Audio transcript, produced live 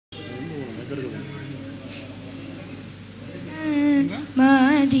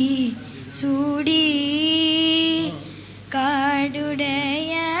மதி சூடி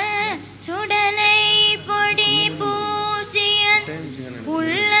காடுடைய சுடலை பொடி பூசியன்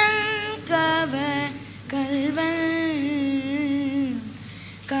உள்ளம் கல்வன்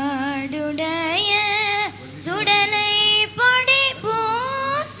காடுடைய சுடலை பொடி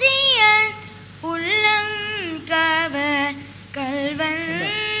பூசியன் உள்ளம் கல்வன்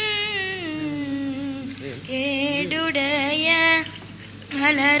கேடுடைய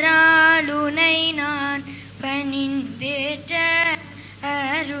மலராலுனை நான் பணிந்தேற்ற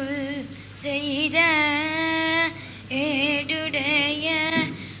அருள் செய்த ஏடுடைய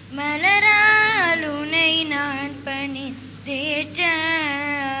மலராலுனை நான் பணிந்தேற்ற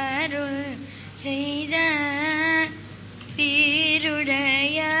அருள் செய்த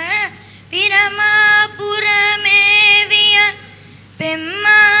பீருடைய பிரமாபுரமேவிய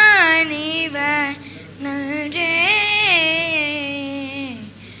பெம்மானிவ நன்றே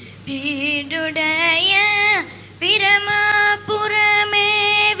பீருடைய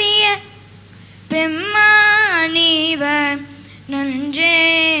பிரமாபுரமேவிய பெம்மானிவ நன்றே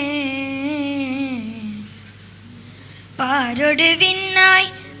பாரொடு விண்ணாய்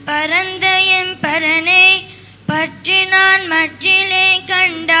பரந்த எம் பரனை பற்றி நான் மற்றிலே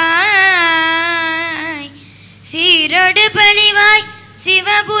கண்டாய் சீரொடு பணிவாய்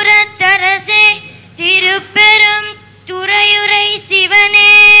சிவபுரத்தரசே திருப்பெரும் துறையுரை சிவனே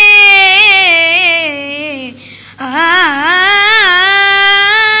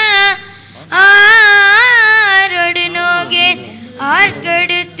ஆரொடு நோகேன்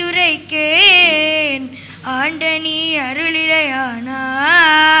ஆர்க்கெடுத்துரைக்கேன் ஆண்டனி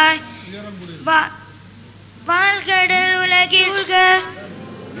அருளிலையானாய் வாழ்கடல் உலகில்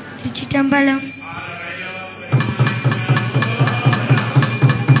திருச்சிற்றம்பலம்.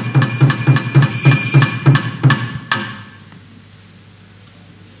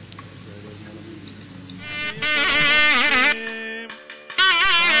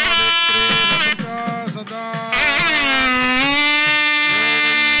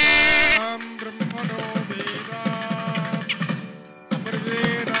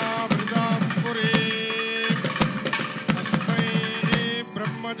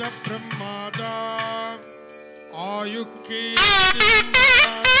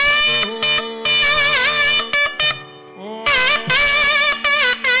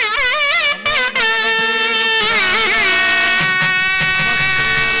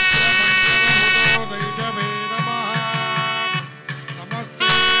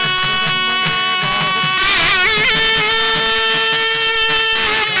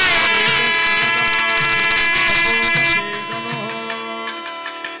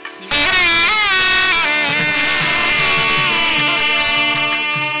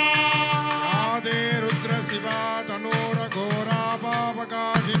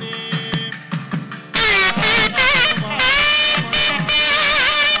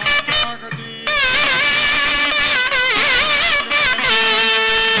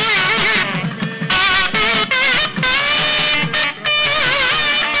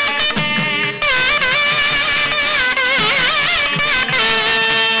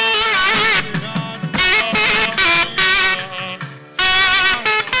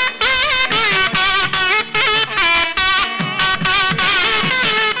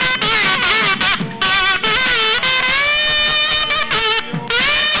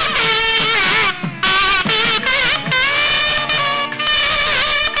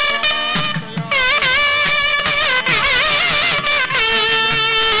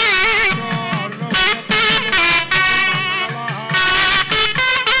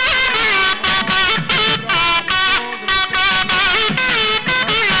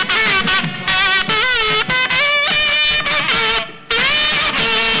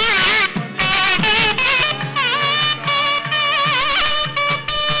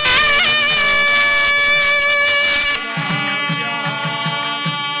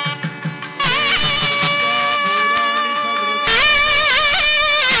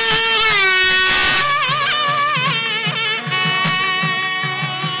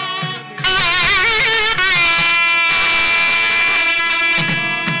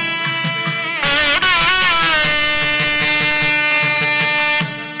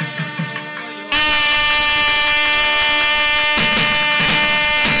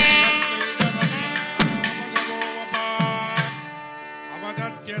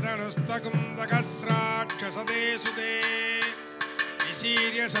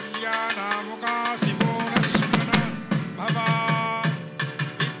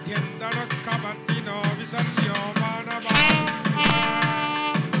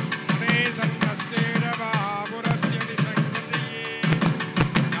 Amazing.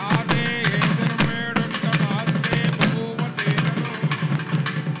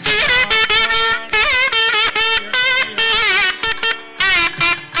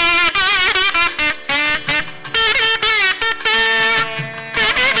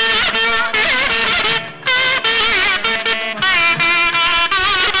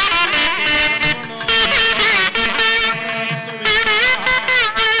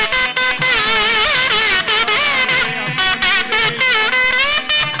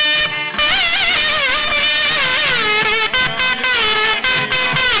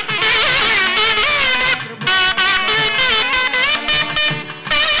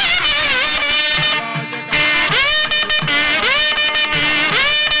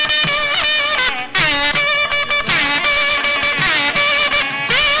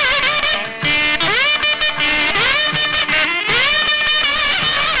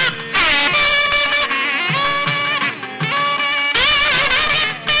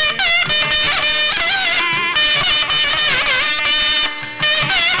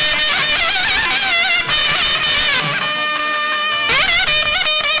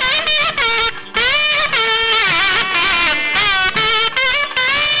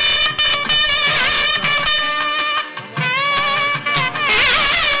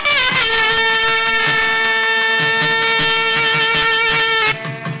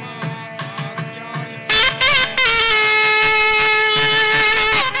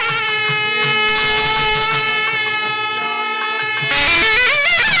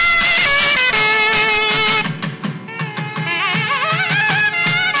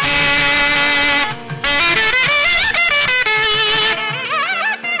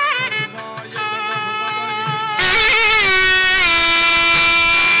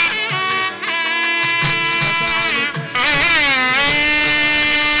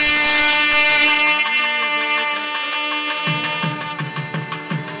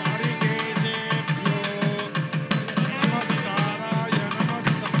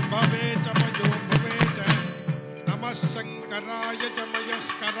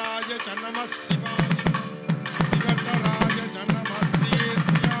 मयस्कराय च नमः शिवाय शिवतराय च नमः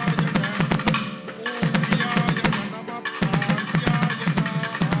स्तीर्याय च ऊर्याय च नमः पार्याय च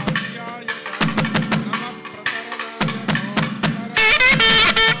भाव्याय च नमः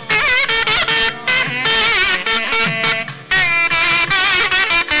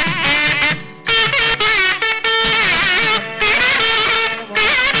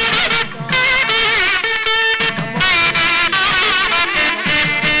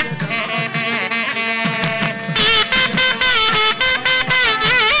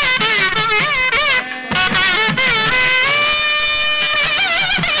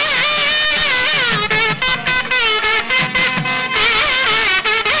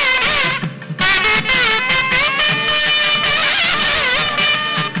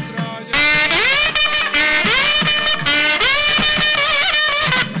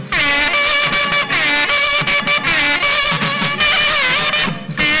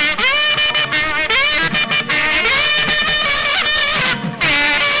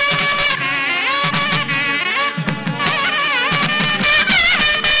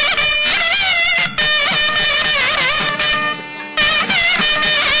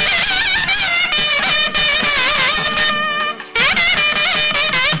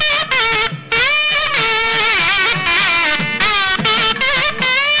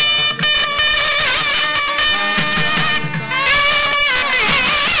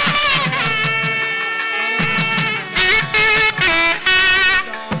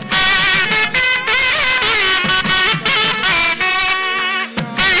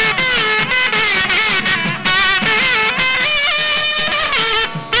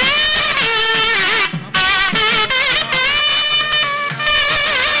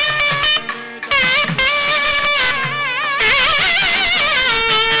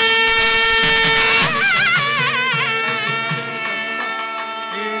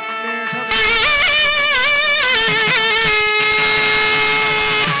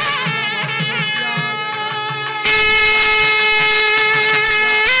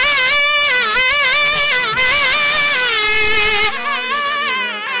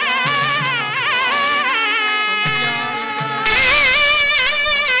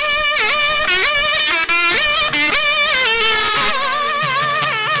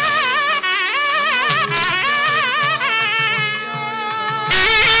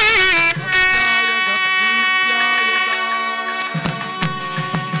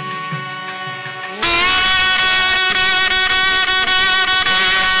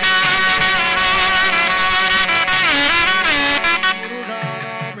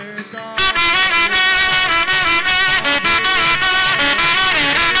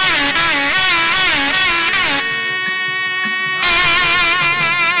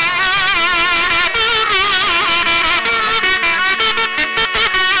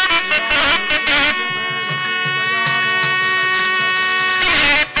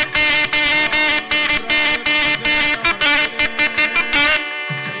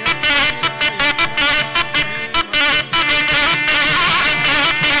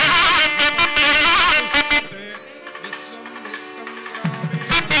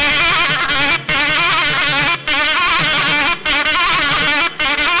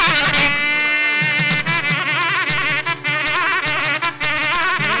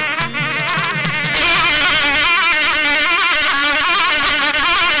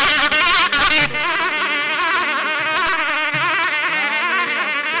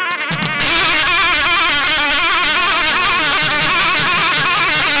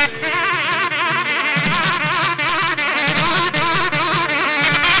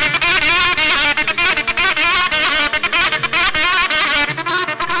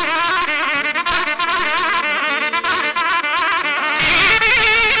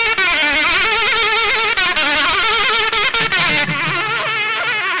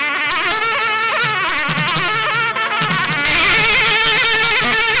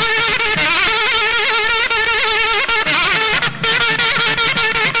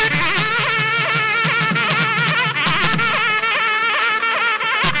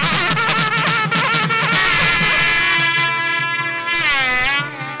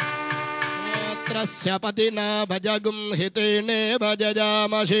पतिना भजगुं हितेने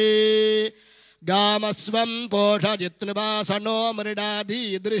भजजामषे गामस्वं पोषयित्नुवासनो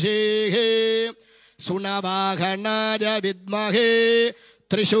मृडाधीदृशेः सुनवाहनाय विद्महे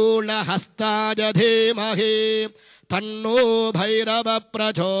त्रिशूलहस्ताय धीमहि तन्नो भैरव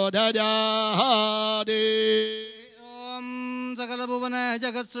प्रचोदयात्। ओम सकल भुवन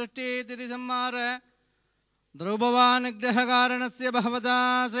जगत् सृष्टि तिथि संहार द्रौभवानुग्रह कारणस्य भवता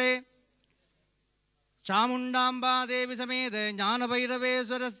श्री चामुण्डाम्बा देवी समेत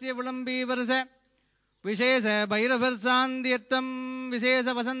ज्ञानभैरवेश्वरस्य विलम्बीवर्ष विशेष भैरवर्षान्त्यर्थं विशेष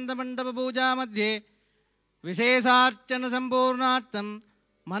वसन्तमण्डपपूजा मध्ये विशेषार्चन सम्पूर्णार्थं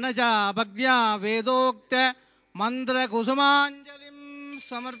मनजा भक्त्या वेदोक्त मन्त्रकुसुमाञ्जलिं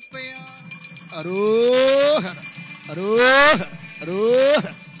समर्पयामि। अरोह अरोह अरोह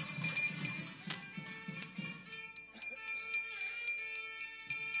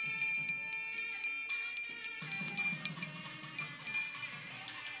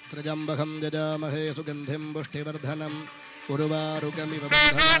त्रयम्बकं यजामहे सुगन्धिं पुष्टिवर्धनम् उर्वारुकमिव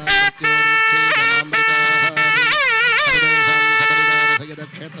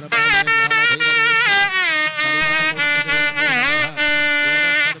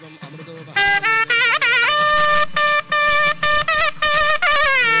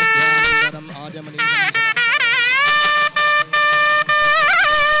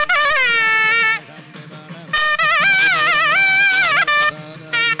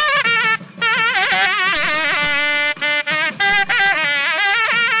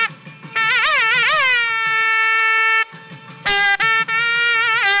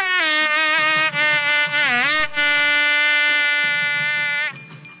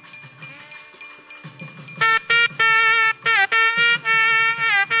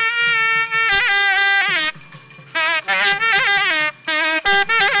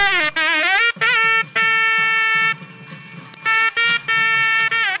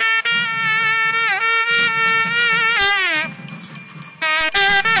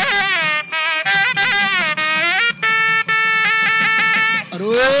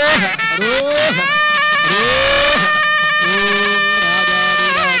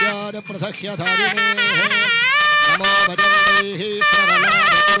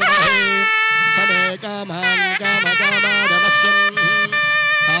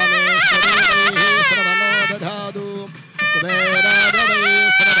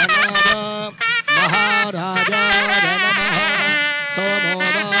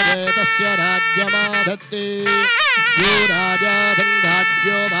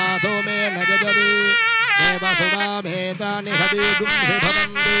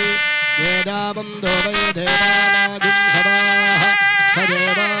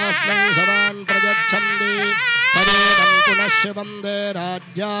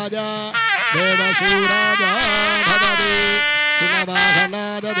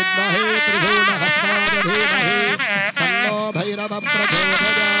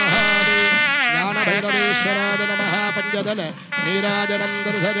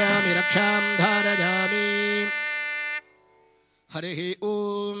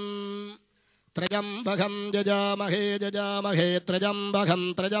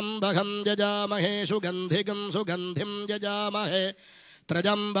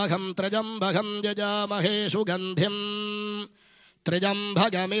त्रयम्बकं यजामहे सुगन्धिं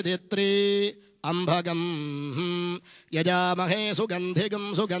त्र्यम्बकमिति अम्भगं यजामहे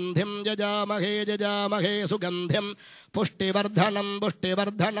सुगन्धिं यजामहे सुगन्धिं पुष्टिवर्धनं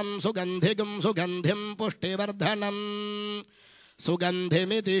सुगन्धिं पुष्टिवर्धनं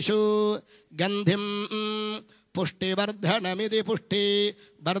सुगन्धिमिति सुगन्धिं पुष्टिवर्धनमिति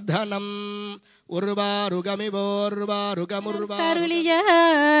पुष्टिवर्धनम् உர்வாருகமிவோர்வாருகமுர்வாருளிய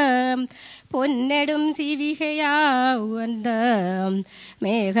பொன்னெடும் சிவிகையாவந்த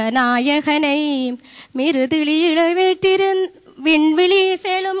மேகநாயகனை மிருதுளியிழவிட்டிருந் விண்விழி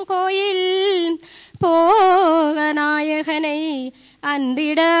செழும் கோயில் போகநாயகனை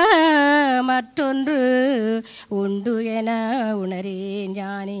அன்றிட மற்றொன்று உண்டு என உணரேன்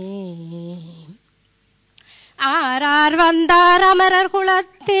ஞானே. ஆரார் வந்தார் அமரர்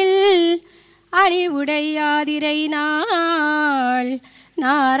குலத்தில் அழிவுடையாதிரை நாள்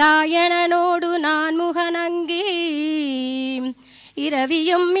நாராயணனோடு நான் முகனங்கே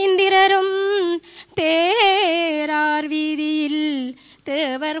இரவியும் இந்திரரும் தேரார் வீதியில்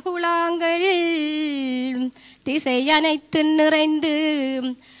தேவர் குழாங்கள் திசை அனைத்து நிறைந்து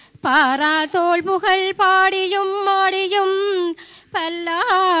பாரார் தோல் புகழ் பாடியும் மாடியும்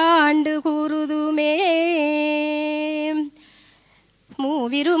பல்லாண்டு கூறுதுமே.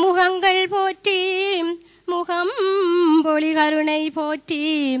 மூவிரு முகங்கள் போற்றி முகம் பொலி கருணை போற்றி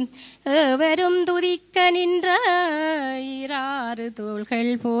ஏவரும் துதிக்க நின்ற ஈராறு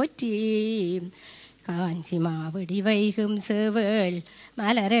தோள்கள் போற்றி காஞ்சி மாவடி வைகும் சேவல்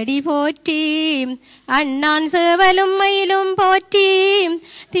மலரடி போற்றி அண்ணான் சேவலும் மயிலும் போற்றி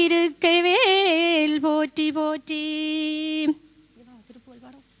திருக்கைவேல் போற்றி போற்றி.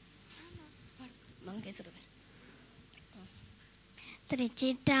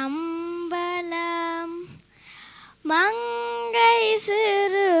 திருச்சிற்றம்பலம் மங்கை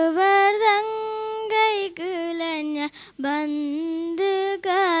சிறுவர் தங்கை வந்து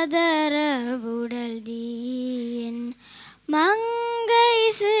கதற உடல் தீயன் மங்கை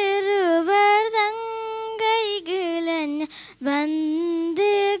சிறுவர் தங்கை கிளன் வந்து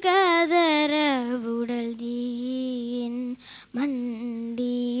கதற உடல் தீயன்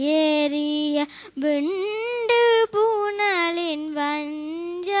மண்டி ஏறிய விண்டு பூனலின்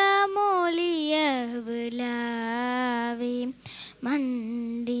வஞ்சமொழிய விழாவே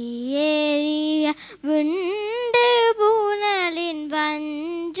மண்டி ஏறிய விண்டு பூனலின்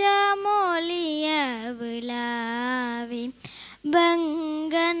வஞ்சமொழிய விழாவே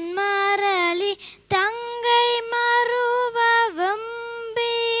பங்கன் மரளி தங்கை மறுவ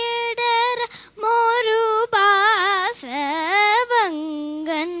வம்பிடர மொருபாச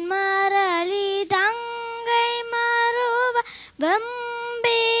பங்கன் மரளி தங்கை மறுவ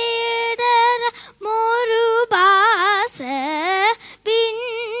வம்பிடர மொருபாச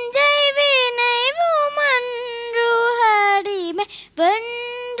விஞ்சை வினைவுமன்று அடிமை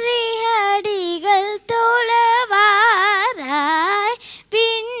வென்றி அடிகள் தோழவாராய்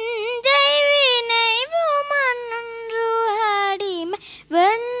விஞ்சை வினைவுமன்று அடிமை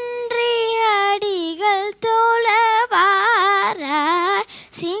வென்றி அடிகள் தோழவாராய்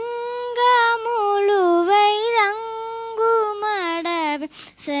சிங்கமுழுவை தங்குமடவே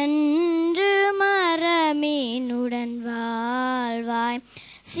சென்று மரமீனுடன் வாழ்வாய்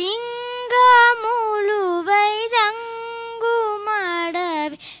சிங்கமுழுவை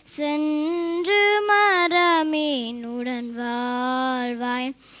தங்குமடவே சென்று மரமீனுடன் வாழ்வாய்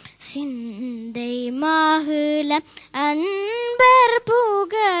சிந்தை மாகுல அன்பர்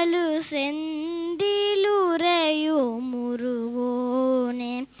புகழு செந்திலுரையோ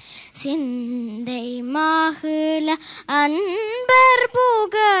முருவோனே சிந்தை மாகுல அன்பர்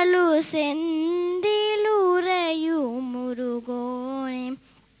புகழு செந்திலுரையோ முருகோனே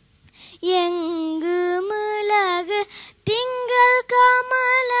எங்கு மிளகு திங்கள்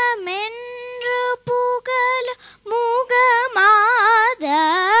கமலமென்று புகழு முகமாதார்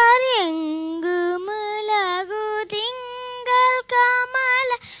எங்கு மிளகு திங்கள்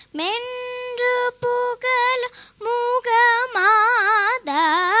கமலமென்று புகழு முகமாதார்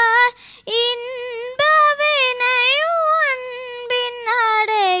இன்பவினையு அன்பின்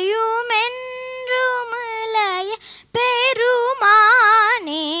அடையுமென்று மிளைய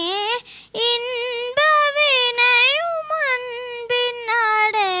பெருமானே இன்பவினையும் அன்பின்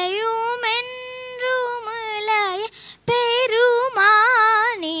அடையுமென்று மிளைய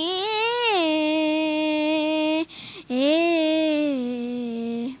பெருமானே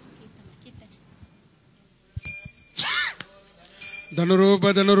धनुरूप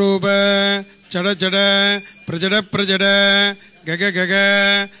धनुरूप चढ़ चढ़ प्रजड प्रजड गग गग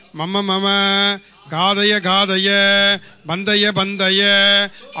मम मम गादय गादय बंदय बंदय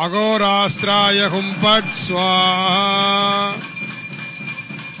अघोरास्त्राय हुं फट् स्वाहा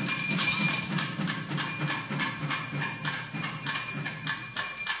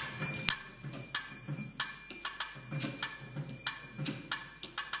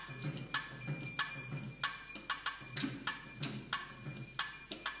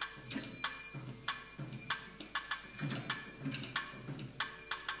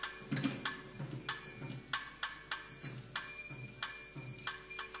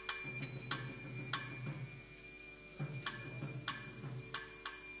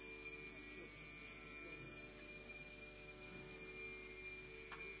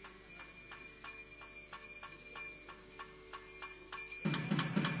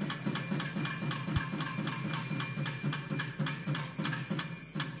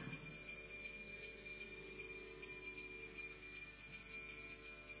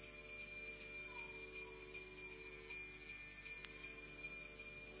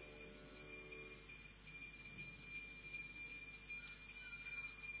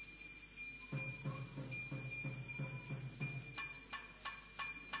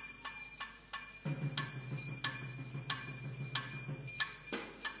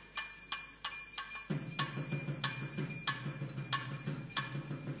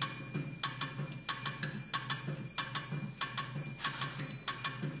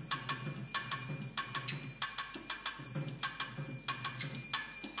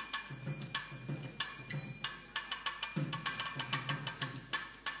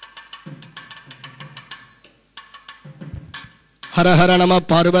हर हर नमः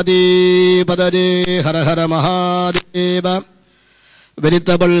पार्वती पदजे हर हर महादेव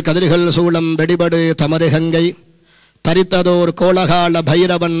வெறித்தபள் கதிர்கள் சூளம் வெடிபடு தமருகங்கை தரித்ததோர் கோலகால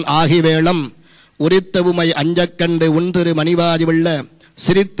பைரவன் ஆகிவேளம் உரித்தவுமை அஞ்சக்கண்டு உன்திரு மணிவாதிவுள்ள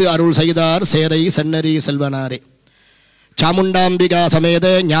சிரித்து அருள் செய்தார் சேரை சென்னரி செல்வனாரே. சாமுண்டாம்பிகா சமேத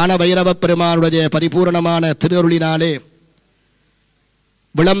ஞான பைரவ பெருமானுடைய பரிபூர்ணமான திருஅருளினாலே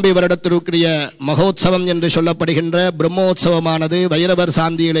விளம்பி வருடத்திற்குரிய மகோத்சவம் என்று சொல்லப்படுகின்ற பிரம்மோத்சவமானது வைரவர்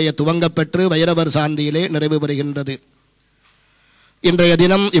சாந்தியிலேயே துவங்கப்பெற்று வைரவர் சாந்தியிலே நிறைவு பெறுகின்றது. இன்றைய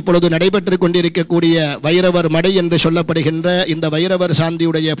தினம் இப்பொழுது நடைபெற்று கொண்டிருக்கக்கூடிய வைரவர் மடை என்று சொல்லப்படுகின்ற இந்த வைரவர்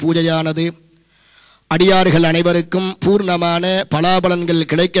சாந்தியுடைய பூஜையானது அடியார்கள் அனைவருக்கும் பூர்ணமான பலாபலன்கள்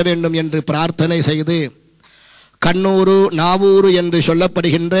கிடைக்க வேண்டும் என்று பிரார்த்தனை செய்து கண்ணூறு நாவூறு என்று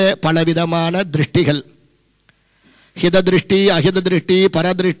சொல்லப்படுகின்ற பலவிதமான திருஷ்டிகள், ஹித திருஷ்டி, அஹித திருஷ்டி,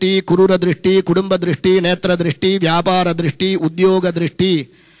 பரதிருஷ்டி, குரூர திருஷ்டி, குடும்ப திருஷ்டி, நேத்திர திருஷ்டி, வியாபார திருஷ்டி, உத்தியோக திருஷ்டி,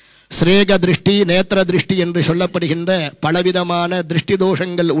 ஸ்ரேக திருஷ்டி, நேத்திர திருஷ்டி என்று சொல்லப்படுகின்ற பலவிதமான திருஷ்டி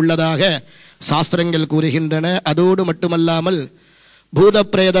தோஷங்கள் உள்ளதாக சாஸ்திரங்கள் கூறுகின்றன. அதோடு மட்டுமல்லாமல் பூத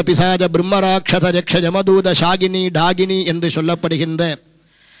பிரேத பிசாஜ பிரம்மராட்சத யக்ஷ யமதூத சாகினி டாகினி என்று சொல்லப்படுகின்ற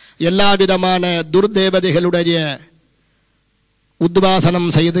எல்லா விதமான துர்தேவதைகளுடைய உத்வாசனம்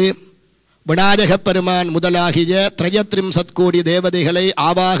செய்து விநாயகப் பெருமான் முதலாகிய திரையத்ரிம்சத்கோடி தேவதைகளை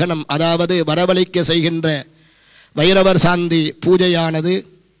ஆவாகனம், அதாவது வரவழைக்க செய்கின்ற வைரவர் சாந்தி பூஜையானது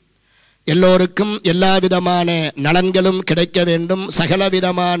எல்லோருக்கும் எல்லா விதமான நலன்களும் கிடைக்க வேண்டும்,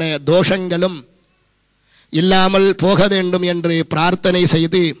 சகலவிதமான தோஷங்களும் இல்லாமல் போக வேண்டும் என்று பிரார்த்தனை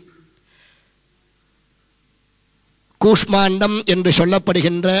செய்து கூஷ்மாண்டம் என்று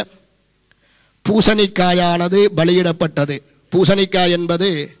சொல்லப்படுகின்ற பூசணிக்காயானது பலியிடப்பட்டது. பூசணிக்காய் என்பது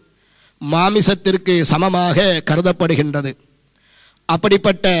மாமிசத்திற்கு சமமாக கருதப்படுகின்றது.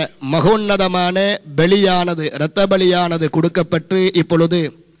 அப்படிப்பட்ட மகோன்னதமான பலியானது, இரத்த பலியானது கொடுக்கப்பட்டு இப்பொழுது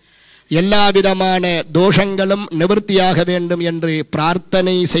எல்லா விதமான தோஷங்களும் நிவர்த்தியாக வேண்டும் என்று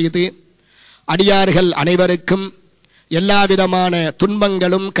பிரார்த்தனை செய்து அடியார்கள் அனைவருக்கும் எல்லா விதமான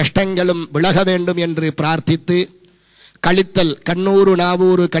துன்பங்களும் கஷ்டங்களும் விலக வேண்டும் என்று பிரார்த்தித்து கழித்தல், கண்ணூறு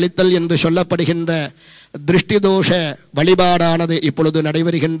நாவூறு கழித்தல் என்று சொல்லப்படுகின்ற திருஷ்டி தோஷ வழிபாடானது இப்பொழுது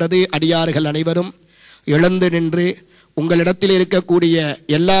நடைபெறுகின்றது. அடியார்கள் அனைவரும் எழுந்து நின்று உங்களிடத்தில் இருக்கக்கூடிய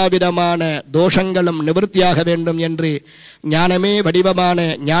எல்லா விதமான தோஷங்களும் நிவர்த்தியாக வேண்டும் என்று ஞானமே வடிவமான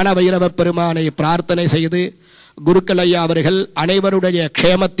ஞான வைரவப் பெருமானை பிரார்த்தனை செய்து குருக்களையா அவர்கள் அனைவருடைய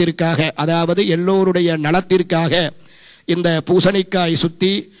க்ஷேமத்திற்காக, அதாவது எல்லோருடைய நலத்திற்காக இந்த பூசணிக்காய்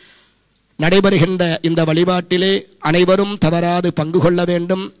சுத்தி நடைபெறுகின்ற இந்த வழிபாட்டிலே அனைவரும் தவறாது பங்கு கொள்ள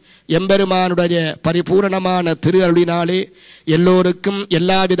வேண்டும். எம்பெருமானுடைய பரிபூரணமான திரு அருளினாலே எல்லோருக்கும்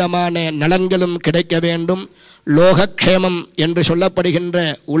எல்லா விதமான நலன்களும் கிடைக்க வேண்டும். லோகக்ஷேமம் என்று சொல்லப்படுகின்ற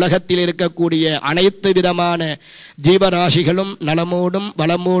உலகத்தில் இருக்கக்கூடிய அனைத்து விதமான ஜீவராசிகளும் நலமோடும்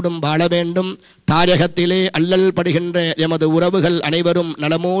வளமோடும் வாழ வேண்டும். தாயகத்திலே அல்லல் படுகின்ற எமது உறவுகள் அனைவரும்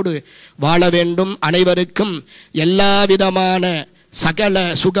நலமோடு வாழ வேண்டும். அனைவருக்கும் எல்லா விதமான சகல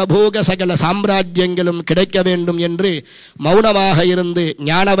சுகபோக சகல சாம்ராஜ்யங்களும் கிடைக்க வேண்டும் என்று மௌனமாக இருந்து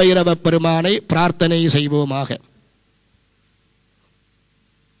ஞான வைரவப் பெருமானை பிரார்த்தனை செய்வோமாக.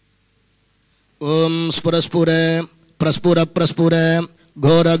 ஓம் ஸ்புரஸ்புர பிரஸ்புர பிரஸ்புர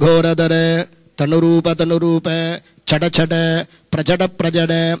கோர கோரதர தனுரூப தனுரூப சட சட பிரஜட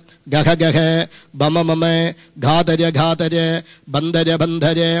பிரஜட கக கக பம மம காதஜ காதஜ பந்தஜ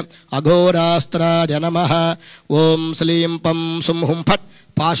பந்தஜ அகோராஸ்திராஜ நமஹ. ஓம் ஸ்லீம் பம் சும் ஹும் ஃபட்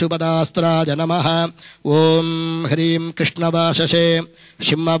பாசுபதாஸ்திராஜ நமஹ. ஓம் ஹ்ரீம் கிருஷ்ணவாசசே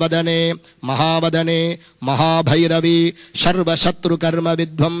சிம்மவதனே மகாவதனே மகாபைரவி சர்வசத்ருகர்ம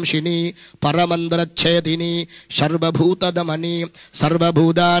வித்வம்சினி பரமந்திரச்சேதினி சர்வபூததமனி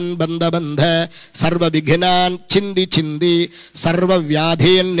சர்வபூதான் பந்த பந்த சர்வவிக்னான் சிந்தி சிந்தி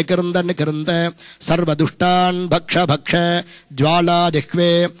சர்வவியாதீன் நிகிருந்த நிகிருந்த சர்வதுஷ்டான் பக்ஷ பக்ஷ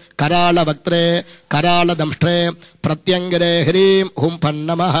ஜ்வாலாதிஹ்வே கராளவக்த்ரே கராளதம்ஷ்ட்ரே பிரத்யங்கரே ஹ்ரீம் ஹும்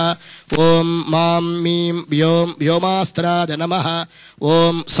பன்னமஹ. ஓம் மாம் மீம் வ்யோம் வ்யோமாஸ்திராஜ நமஹ.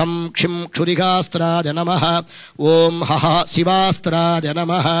 ஓம் சம் க்ஷிம் க்ஷுரிகாஸ்திராஜ நமஹ. ஓம் ஹஹ சிவாஸ்திராஜ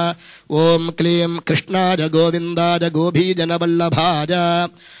நமஹ. ஓம் க்ளீம் கிருஷ்ணாஜ கோவிந்தாஜ கோபீஜனவல்லபாஜ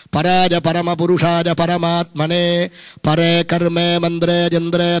பராஜ பரமபுருஷாஜ பரமாத்மனே பரே கர்மே மந்திரே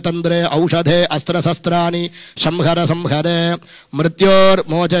ஜந்திரே தந்திரே ஔஷதே அஸ்திரசஸ்திராணி சம்ஹர சம்ஹரே மிருத்யோர்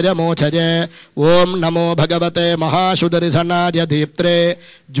மோச்சஜ மோச்சஜே. ஓம் நமோ பகவதே மகாசுதரிசனாஜ தீப்த்ரே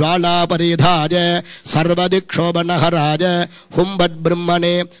ஜ்வாலாபரிதாஜ சர்வதிக்ஷோபனஹராஜ ஹும்பட்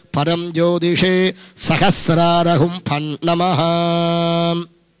பிரம்மணே பரம் ஜோதிஷே சஹஸ்ராரஹும் ஃபன் நமஹ.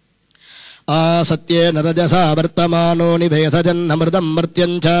 ஆசத்யேன ரஜசா வர்த்தமானோ நிவேதஜன்னமிருதம்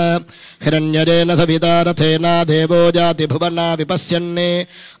மர்த்யஞ்ச ஹிரண்யஜேன சவிதா ரதேனா தேவோ ஜாதி புவனா விபஸ்யன்னே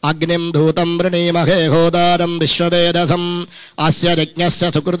அக்னிம் தூதம் வ்ருணீமஹே ஹோதாரம் விஸ்வவேதசம் அஸ்ய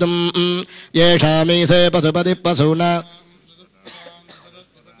யஜ்ஞஸ்ய சுக்ருதம் யேஷாமீசே பசுபதி பசூனா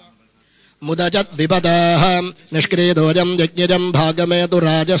मुदजत् विपदाः निष्क्रियदोजं यज्ञजं भागमेतु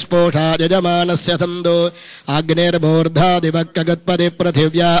राजस्पोषा यजमानस्य तन्दो अग्निर्मूर्धादिवक्कगत्पदि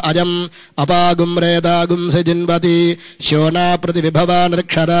पृथिव्या अजम् अपागुं रेदागुंसि जिन्वति श्योना प्रतिविभवा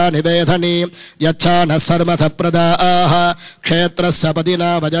नृक्षरा निवेधनि यच्छानः सर्मथ प्रदाः क्षेत्रस्य पतिना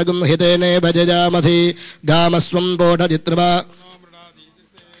वजगुं हितेने भजजामधि गामस्वं पोषजित्वा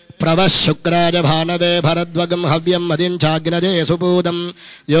प्रवः शुक्राय भानवे भरद्वगं हव्यं मदिञ्चाग्नजे सुपूदं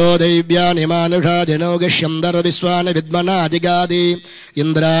यो दैव्यानि मानुषा जनोगिष्यन्दर्विश्वानि विद्मनादिगादि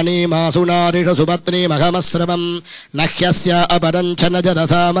इन्द्राणि मासुनारिष सुपत्नी मघमस्रवं नह्यस्य अपरञ्च न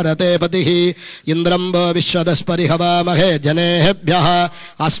जरसा मरते पतिः इन्द्रं वो विश्वदस्परिहवामहे जनेभ्यः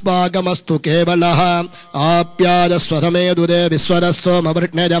अस्माकमस्तु केवलः आप्याजस्वसमे दुदे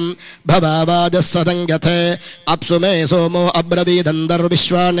विश्वदस्सोमवृष्णजं भवावाजस्सदङ्गथे अप्सु मे सोमो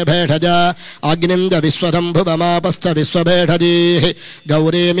अब्रवीदन्दर्विश्वानि भेषजा अग्निंद विश्वसंभुवमापश्च विश्वभेषजीः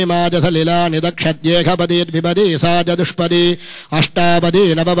गौरीमिमाजसलिलानि दक्षत्येकपदी द्विपदी सा च दुष्पदी अष्टापदी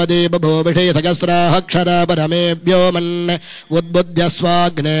नवपदी बभूविषे सहस्राक्षरा परमेभ्यो मन्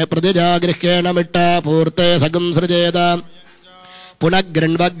उद्बुद्ध्यस्वाग्ने प्रतिजागृह्येण मिट्टा पूर्ते सगुं सृजेत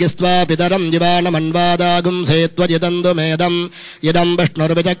पुनग्रण्वग्स्त्वा पितरं जीवानमन्वादागुं सेत्वजिदन्दुमेदम् इदं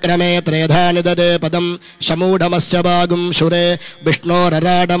विष्णुर्विचक्रमे त्रेधा निददे पदं शमूढमस्य वागुं शुरे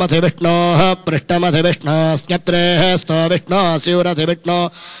विष्णोरराडमथि विष्णोः पृष्ठमथि विष्णोस्न्यत्रेः स्तो विष्णो स्यूरथि विष्णो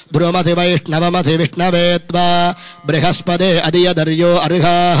ध्रुवमथि वैष्णवमथि विष्णवे त्वा बृहस्पदे अधियदर्यो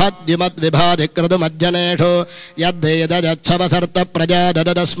अर्हाद्युमद्विभाधिकृतुमज्जनेषु यद्धेदजच्छवसर्त प्रजा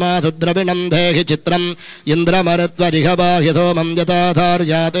दददस्मासु द्रविणं देहि चित्रम् इन्द्रमरुत्वजिहबाह्यसोमं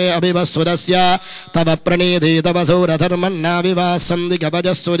यथाधार्याते अभिवस्वदस्य तव प्रणीति तव सूरधर्मन्नाविवासन्ति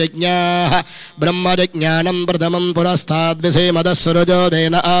कवचस्सु यज्ञाः ब्रह्मजज्ञानं प्रथमं पुरस्ताद्विषेमदस्सृजो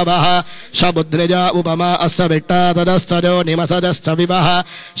वेन आवः शबुद्निजा उपमा अस्य विट्टा तदस्तजो निमसजश्च विवः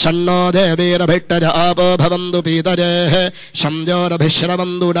शन्नो देवीरभिट्टज आपो भवन्तु पीतजेः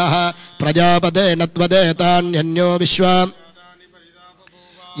शंजोरभिश्रवन्तु नः प्रजापते नत्वदेतान्यन्यो विश्वा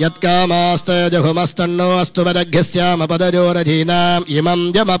यत्कामास्ते जघुमस्तन्नो अस्तु वदघ्यस्यामपदजोरधीनाम् इमं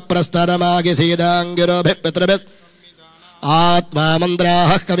जमप्रस्तरमागिसीदाङ्गिरोभिः पितृभिः आत्मा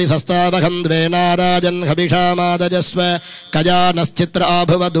मन्द्राः कविसस्तावहं द्वेनाराजन् हविषामादजस्व कजानश्चित्र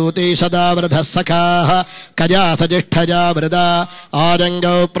आभुवदूती सदा वृधः सखाः कजा सजिष्ठजा वृदा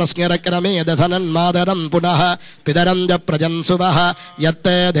आरङ्गौ प्रस्ञरक्रमे दधनन्मादरं पुनः पितरं च प्रजन्सुवः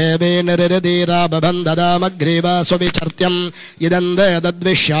यत्ते देवी निरिदीरा बभन् ददामग्रीवा स्वविचर्त्यम् इदं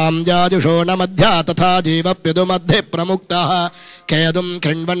दद्विश्यां जाजुषो न मध्या तथा जीवप्युदुमध्ये प्रमुक्तः केदुं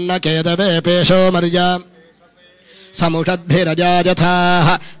कृण्वन्न केदवे पेशो मर्या समुषद्भिरजाजथाः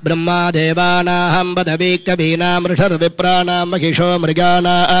ब्रह्मादेवानां पदवी कवीनामृषर्विप्राणां महिषो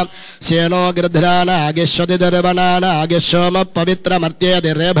मृगाणां सेनो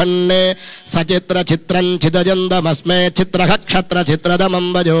गृध्रानागिष्वदिदर्वनानागिष्वमपवित्रमर्त्यदिरेभन्ने सचित्रचित्रं चिदजन्दमस्मे चित्रः क्षत्रचित्रदमं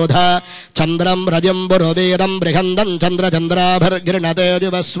वजोधा चन्द्रं रजं पुरोवीरं बृहन्दं चन्द्रचन्द्राभिर्गृणते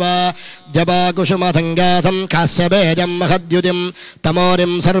जुवस्व जपाकुसुमसङ्गाथं कास्यबेजं महद्युतिं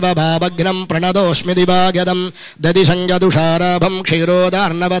तमोरिं सर्वभावघ्नं प्रणतोऽस्मि दिवागरं ददिशङ्गदुषाराभं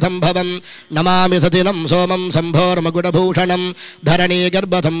क्षीरोदार्णवधं भवं नमामि सतिनं सोमं शम्भोर्मकुटभूषणं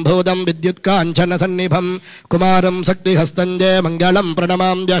धरणीगर्भसम्भूतं विद्युत्काञ्चनसन्निभं कुमारं शक्तिहस्तं जय मङ्गलं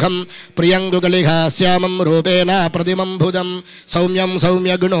प्रणमाम्यहं प्रियङ्गुकलिहास्यामं रूपेण प्रतिमं भुजं सौम्यं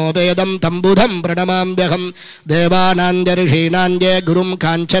सौम्यगुणोपेदं तं बुधं प्रणमाम्यहं देवानाञ्जऋषीणाञ्जय गुरुं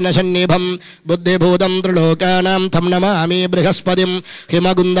काञ्चनसन्निभं बुद्धिभूतं त्रिलोकानां तं नमामि बृहस्पतिं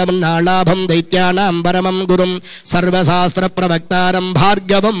हिमगुन्दं नालाभं दैत्यानां परमं गुरुं सर्वशास्त्रप्रवक्तारं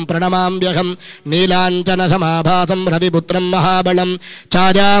भार्गवं प्रणमाम्यहं नीलाञ्जनसमाभासं रविपुत्रं महाबलं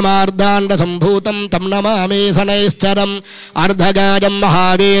चार्यामार्दाण्डसम्भूतं तं नमामि शनैश्चरम् अर्धगाजं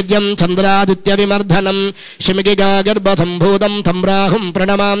महावीर्यं चन्द्रादित्यविमर्दनं शिमिगिगागर्भसम्भूतं तं राहुं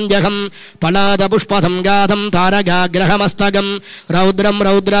प्रणमाम्यहं पलादपुष्पसंगाधं तारगाग्रहमस्तकं रौद्रं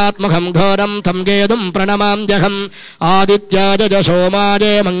रौद्रात्मकं घोरं तं केतुं प्रणमाम्यहं आदित्याय च सोमाय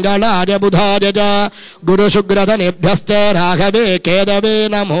मङ्गलाय बुधाय च गुरुशुग्रधनेभ्यश्च राघवे केदवे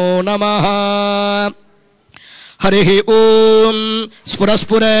नमो नमः। हरिः ॐ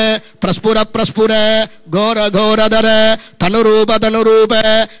स्फुरस्फुर प्रस्फुर प्रस्फुर घोर घोरधर तनुरूप तनुरूप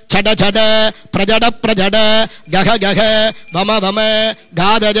छड छड प्रजड प्रजड गह गह वम वम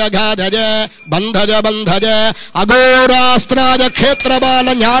गाधज गाधज बन्धज बन्धज अघोरास्त्राज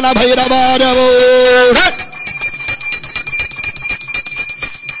क्षेत्रबाल ज्ञान भैरवाज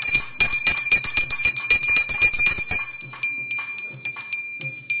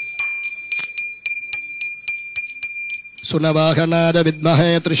सुनवाहनाद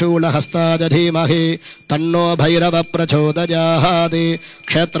विद्महे त्रिशूलहस्ताद धीमहि तन्नो भैरव प्रचोदयात्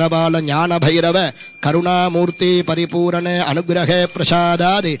क्षेत्रपाल ज्ञान भैरव करुणामूर्ति परिपूरणे अनुग्रहे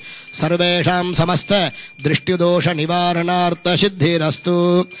प्रसादात् सर्वेषां समस्त दृष्टिदोष निवारणार्थ सिद्धिरस्तु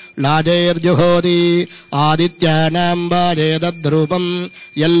लाजैर्जुहोति आदित्यानां वाजेदद्रूपं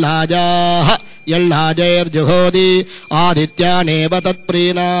यल्लाजाः यल्लाजैर्जुहोति आदित्यानेव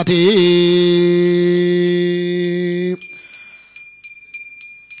तत्प्रीणाति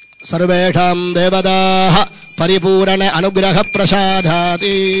सर्वेषां देवताः परिपूर्ण अनुग्रह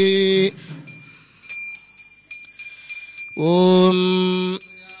प्रसादाति ॐ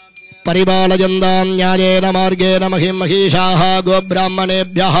परिपालयन्तां न्यायेन मार्गेण महिं महिषाः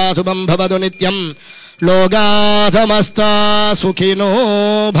गोब्राह्मणेभ्यः शुभं भवतु नित्यं लोकाः समस्ता सुखिनो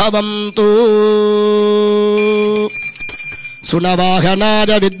भवन्तु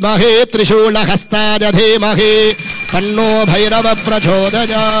सुनवाहनाय विद्महे त्रिशूलहस्ताय धीमहि तन्नो भैरव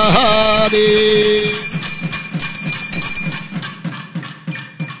प्रचोदयात्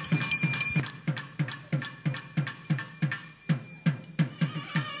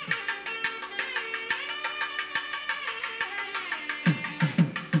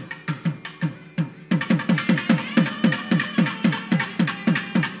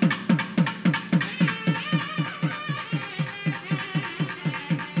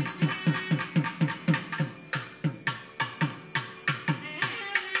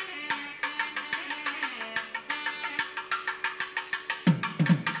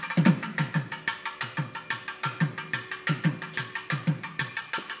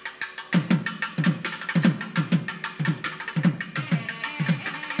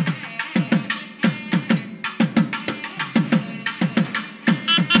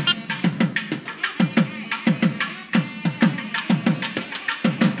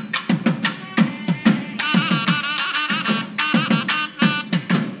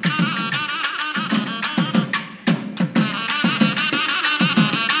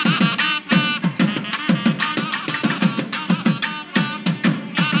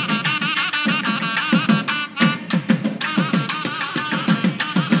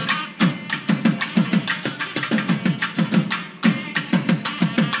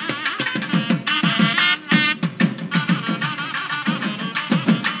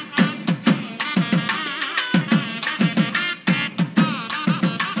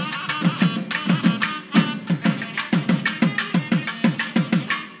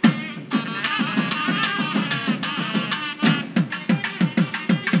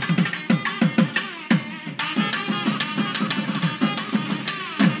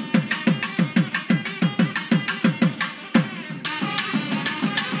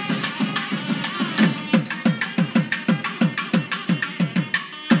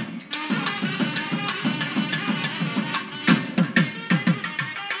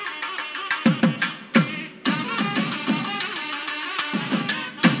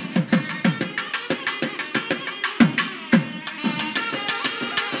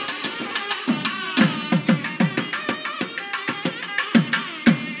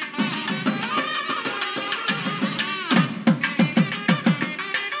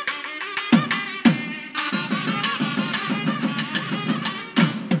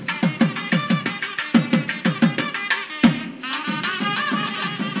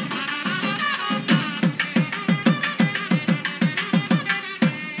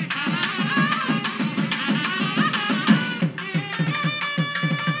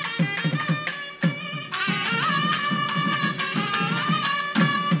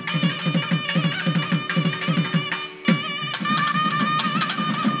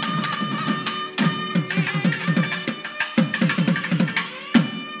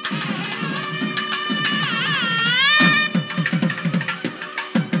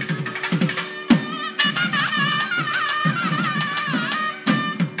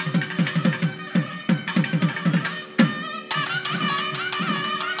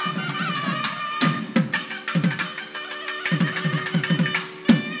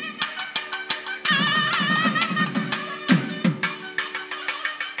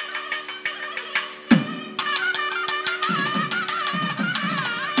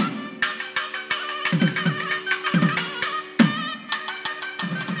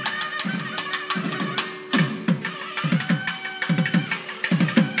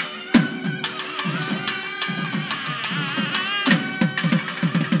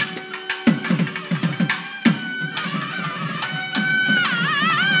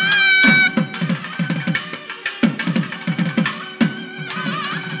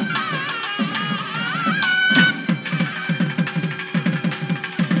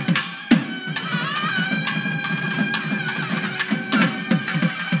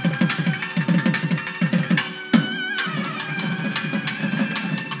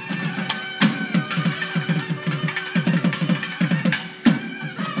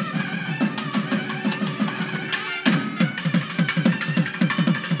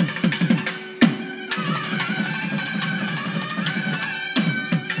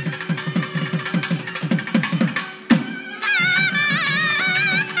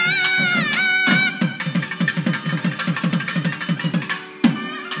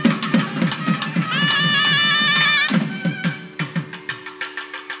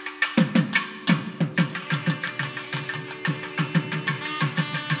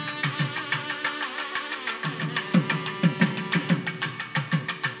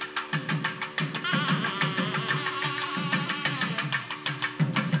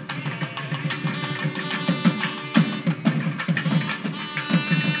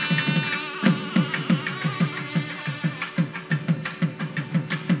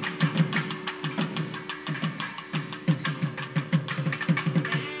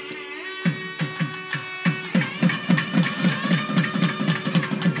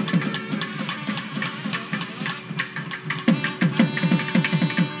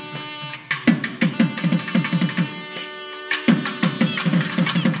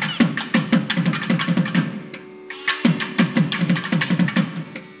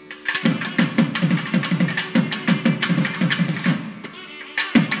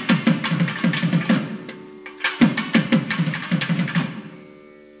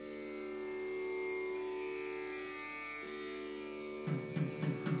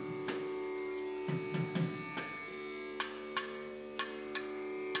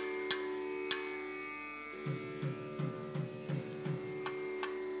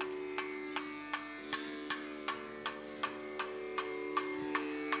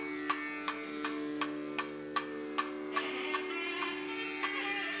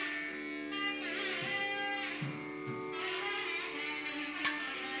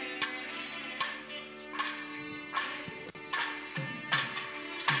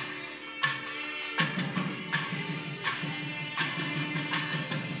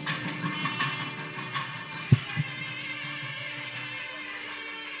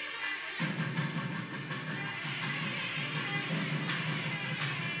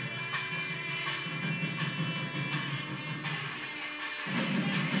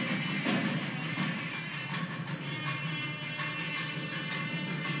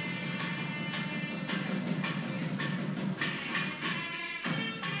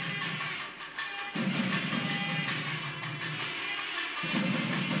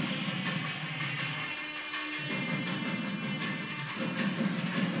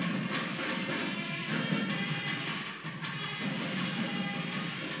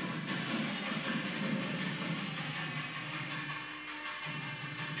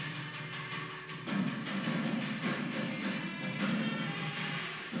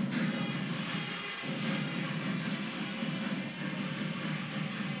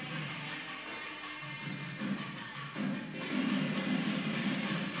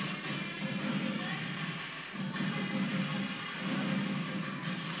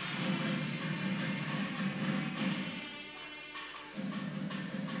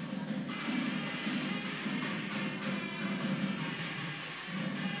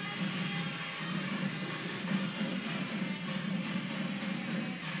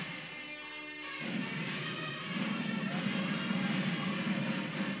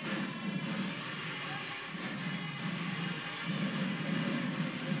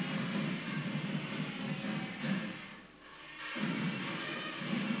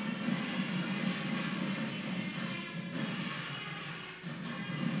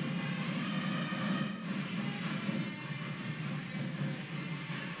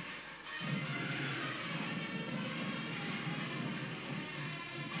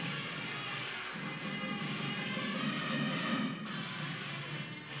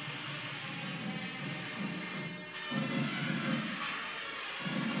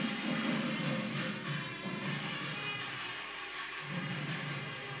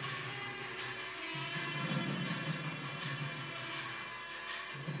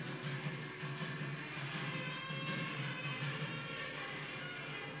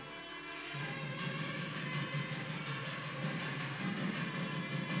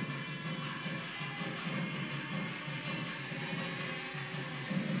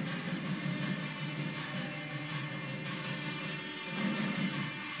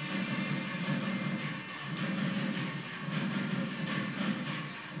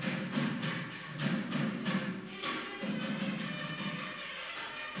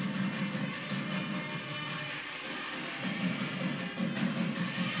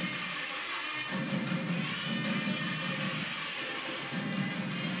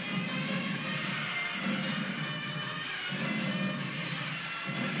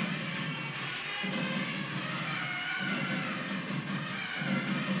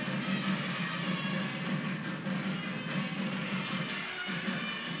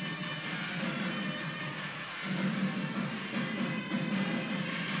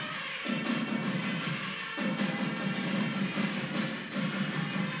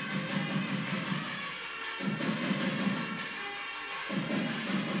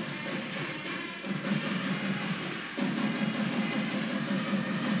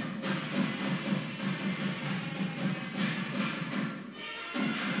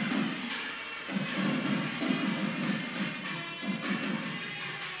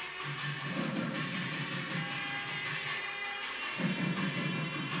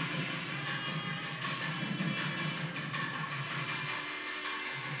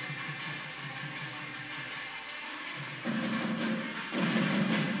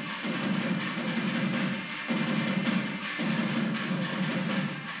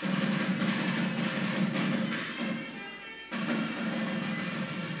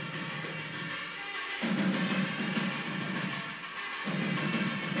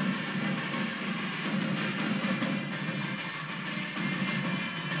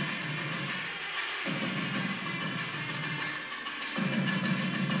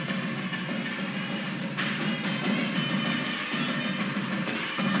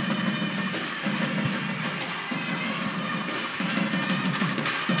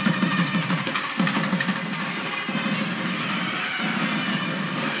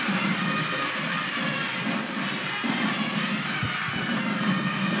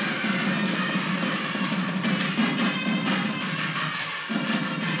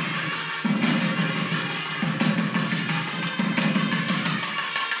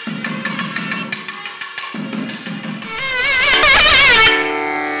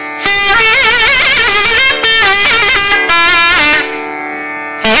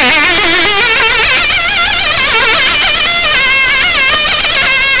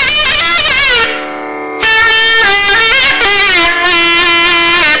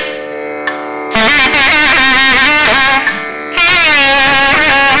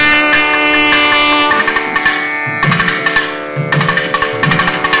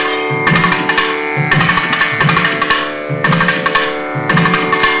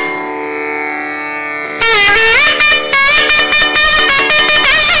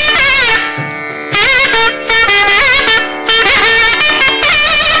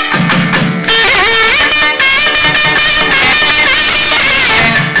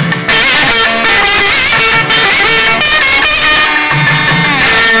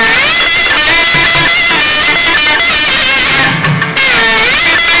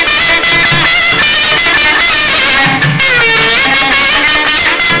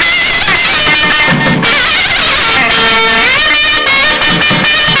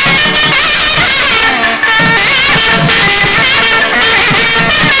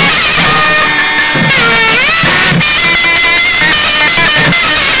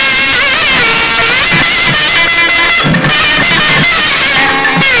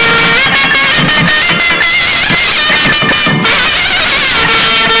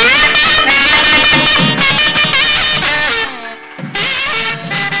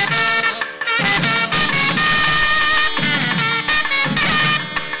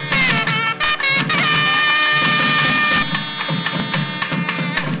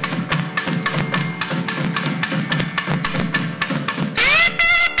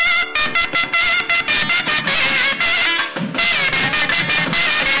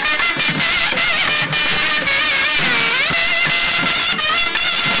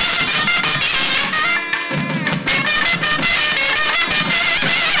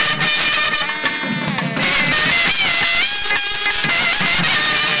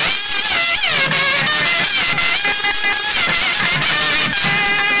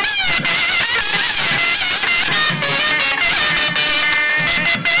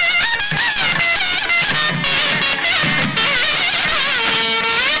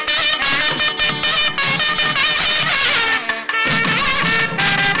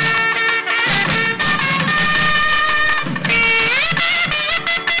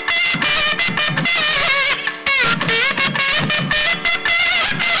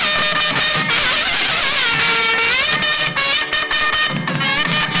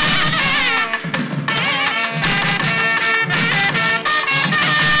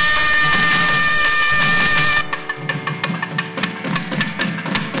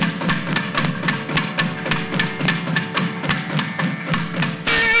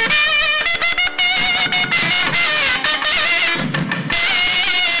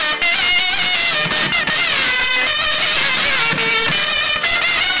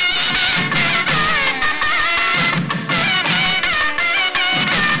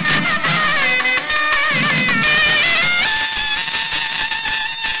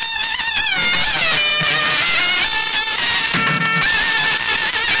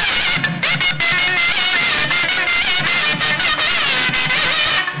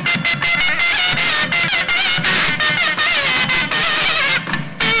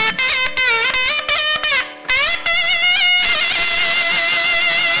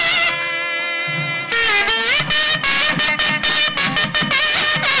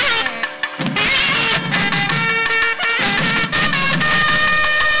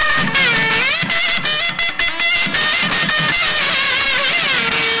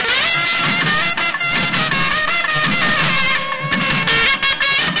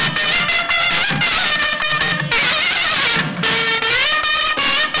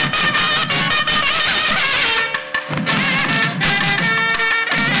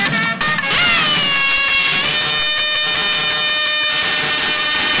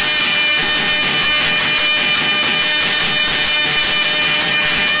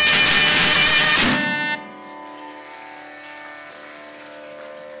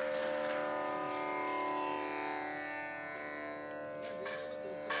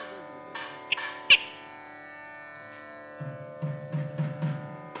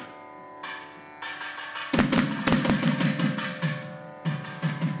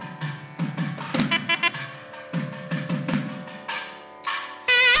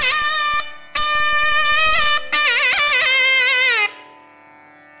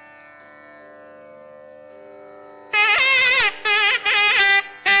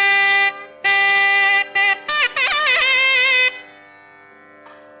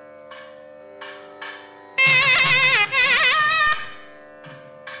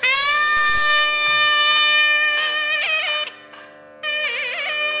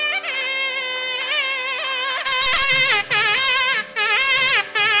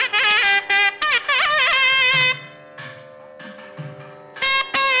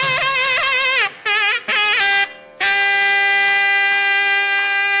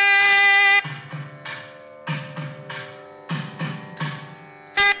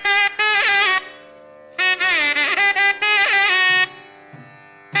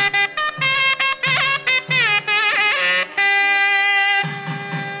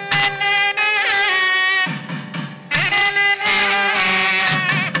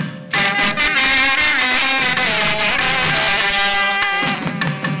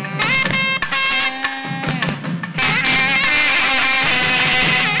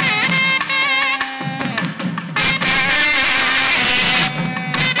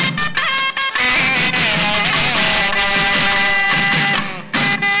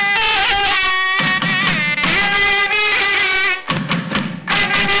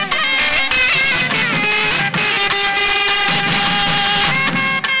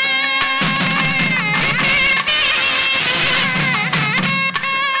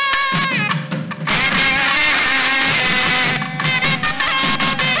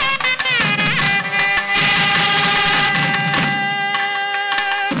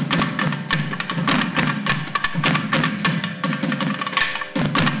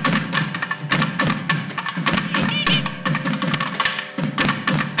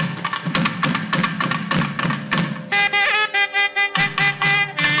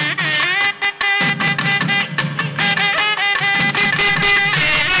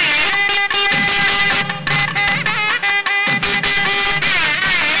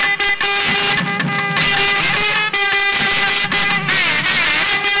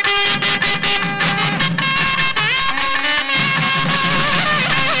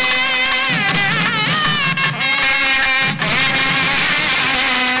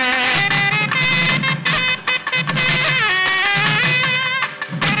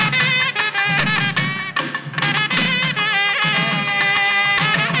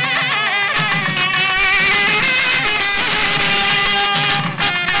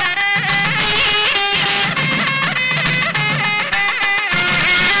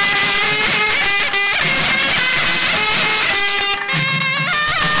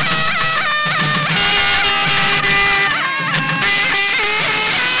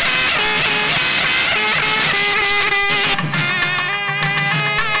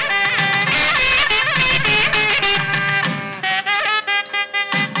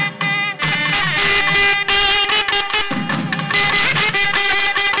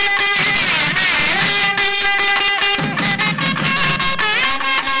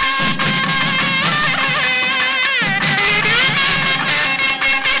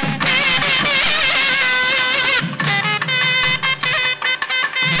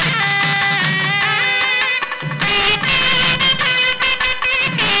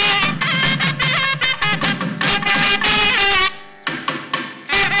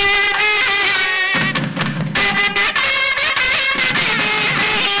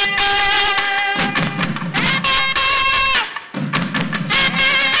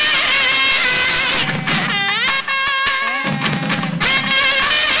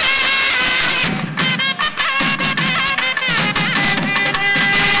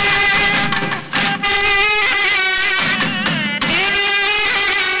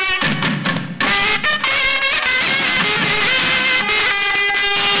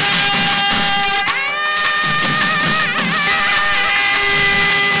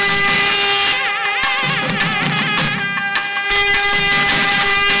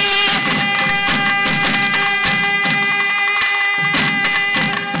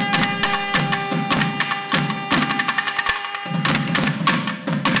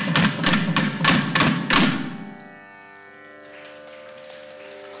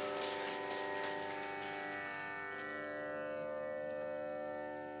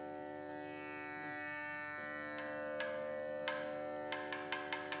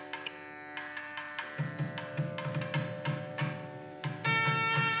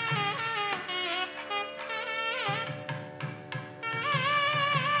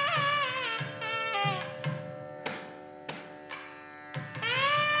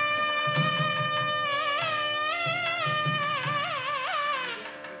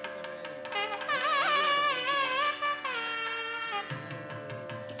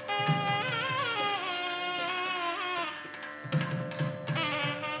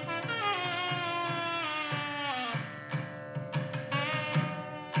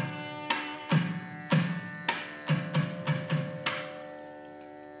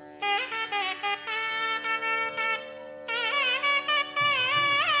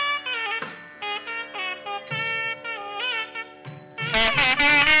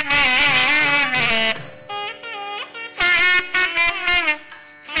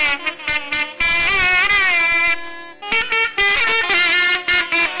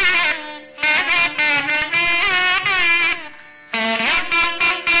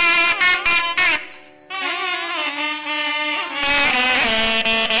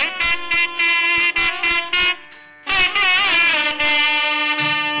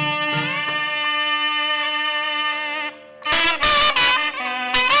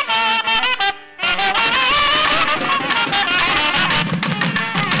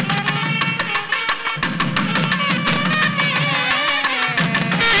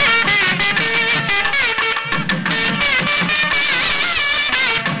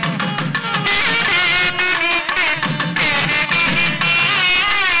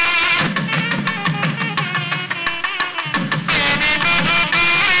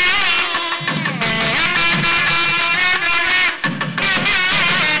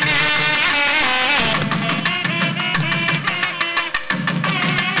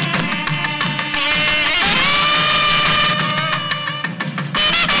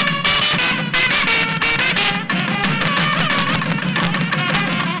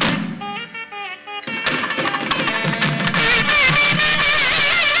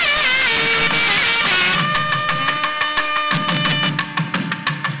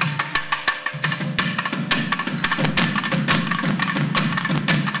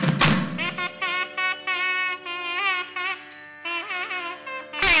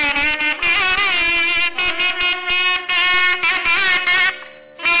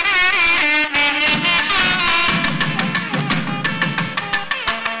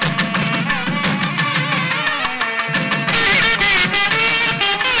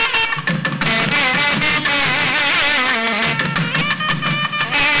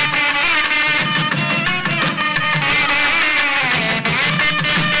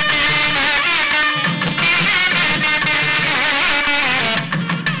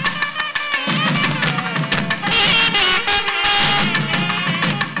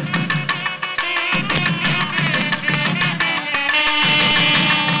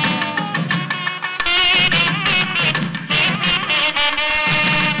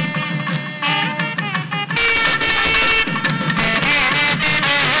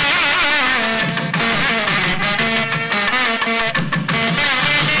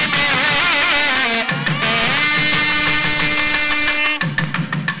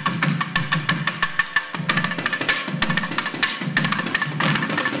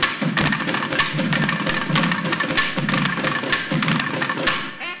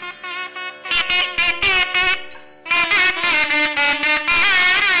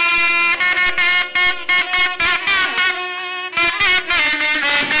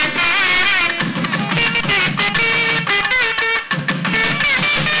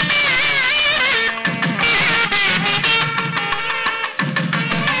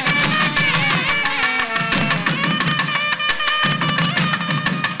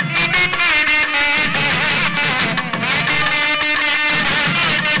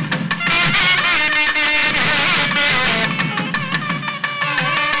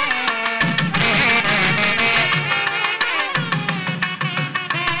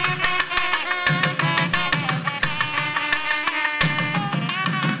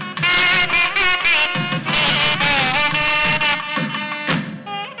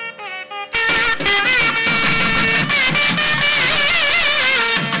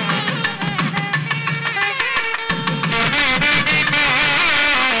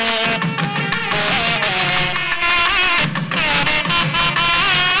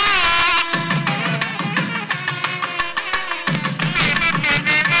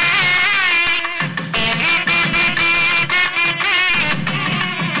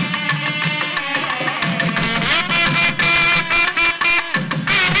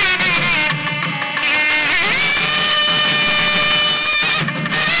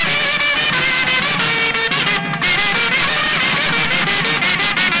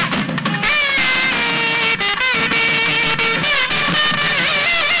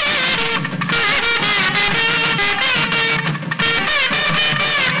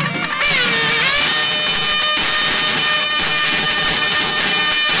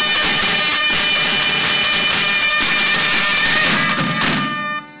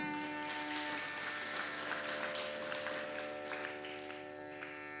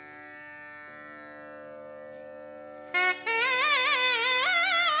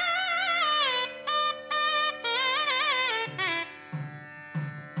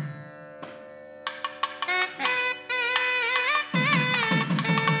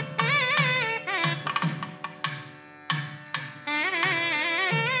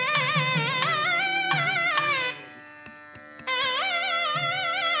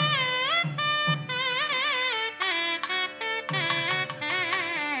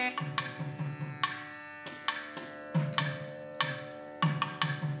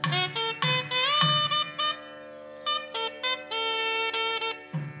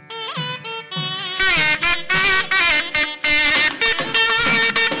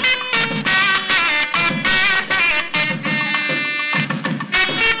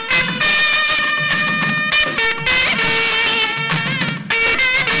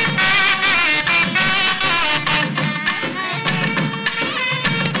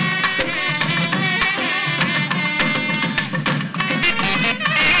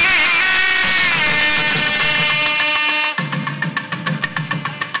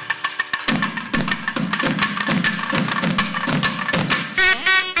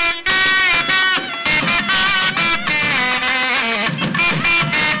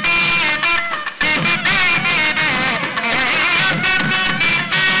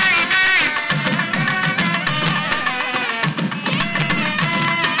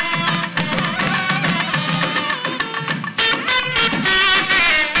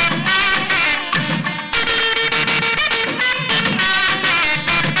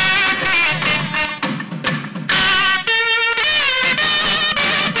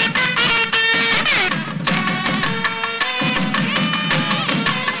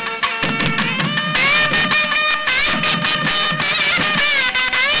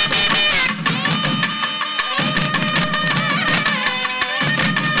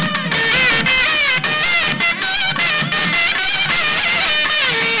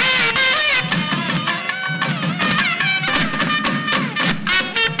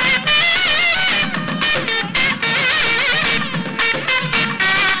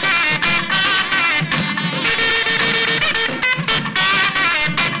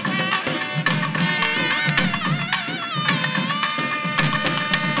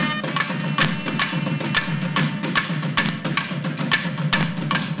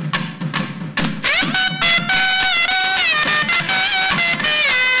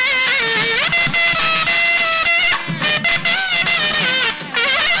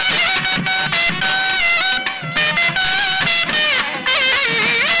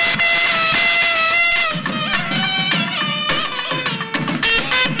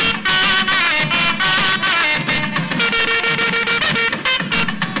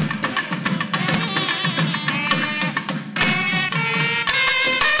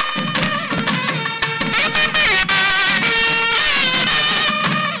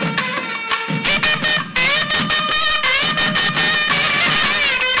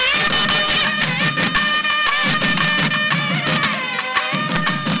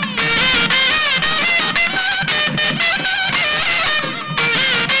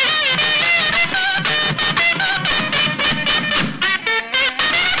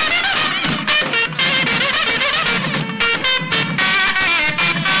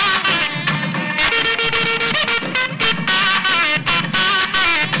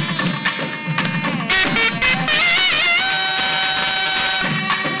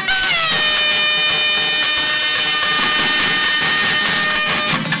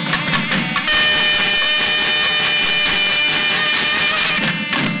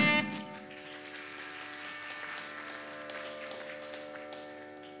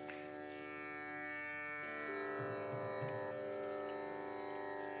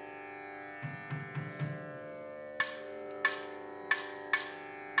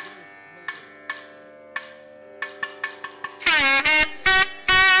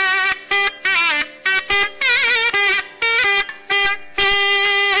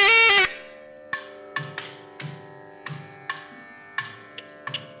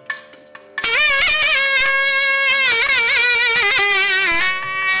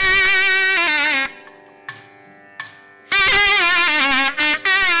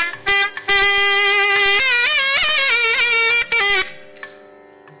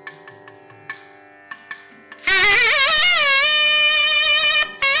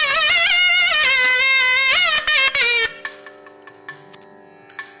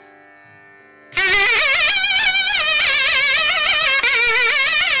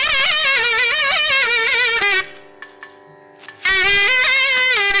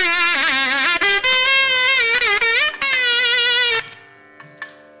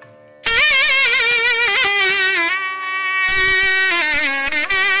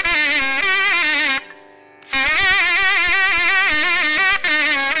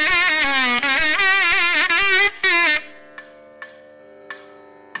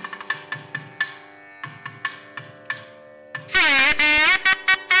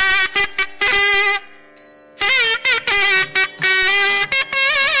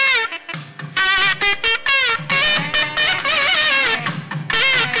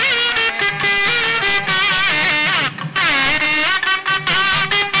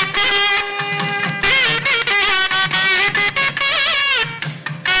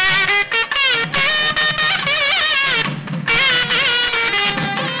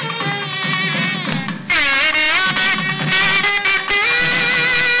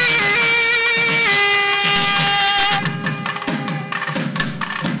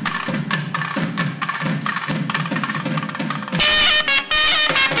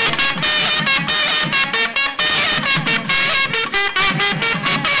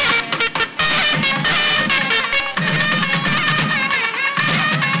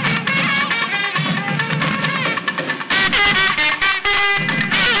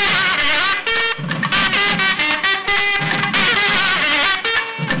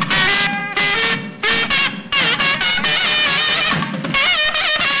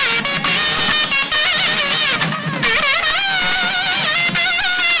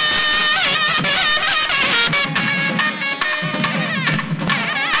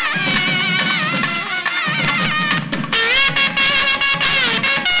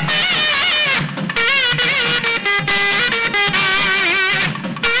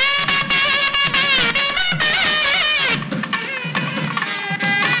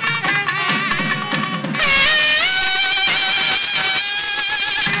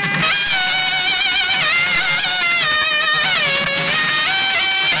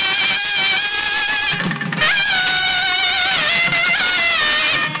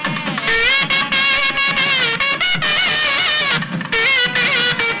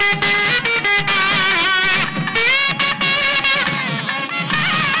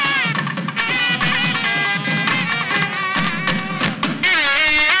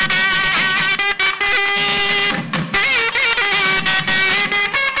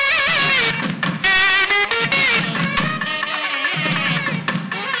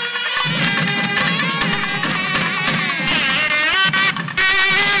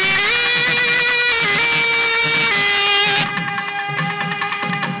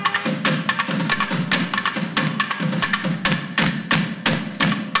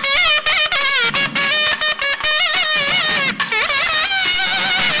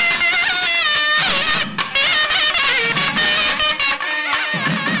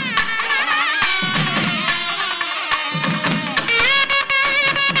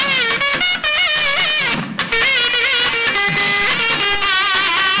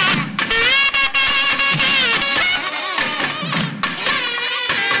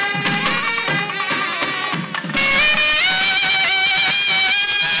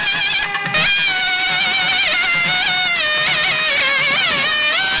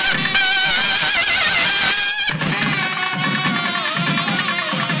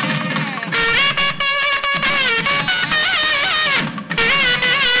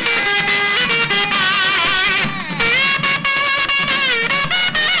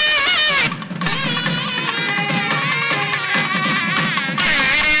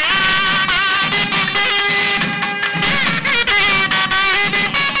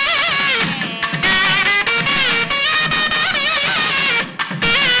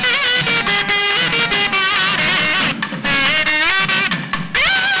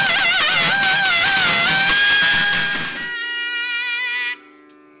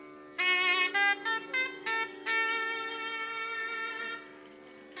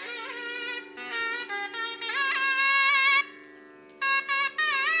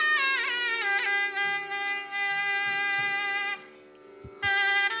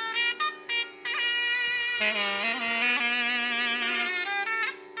Thank you.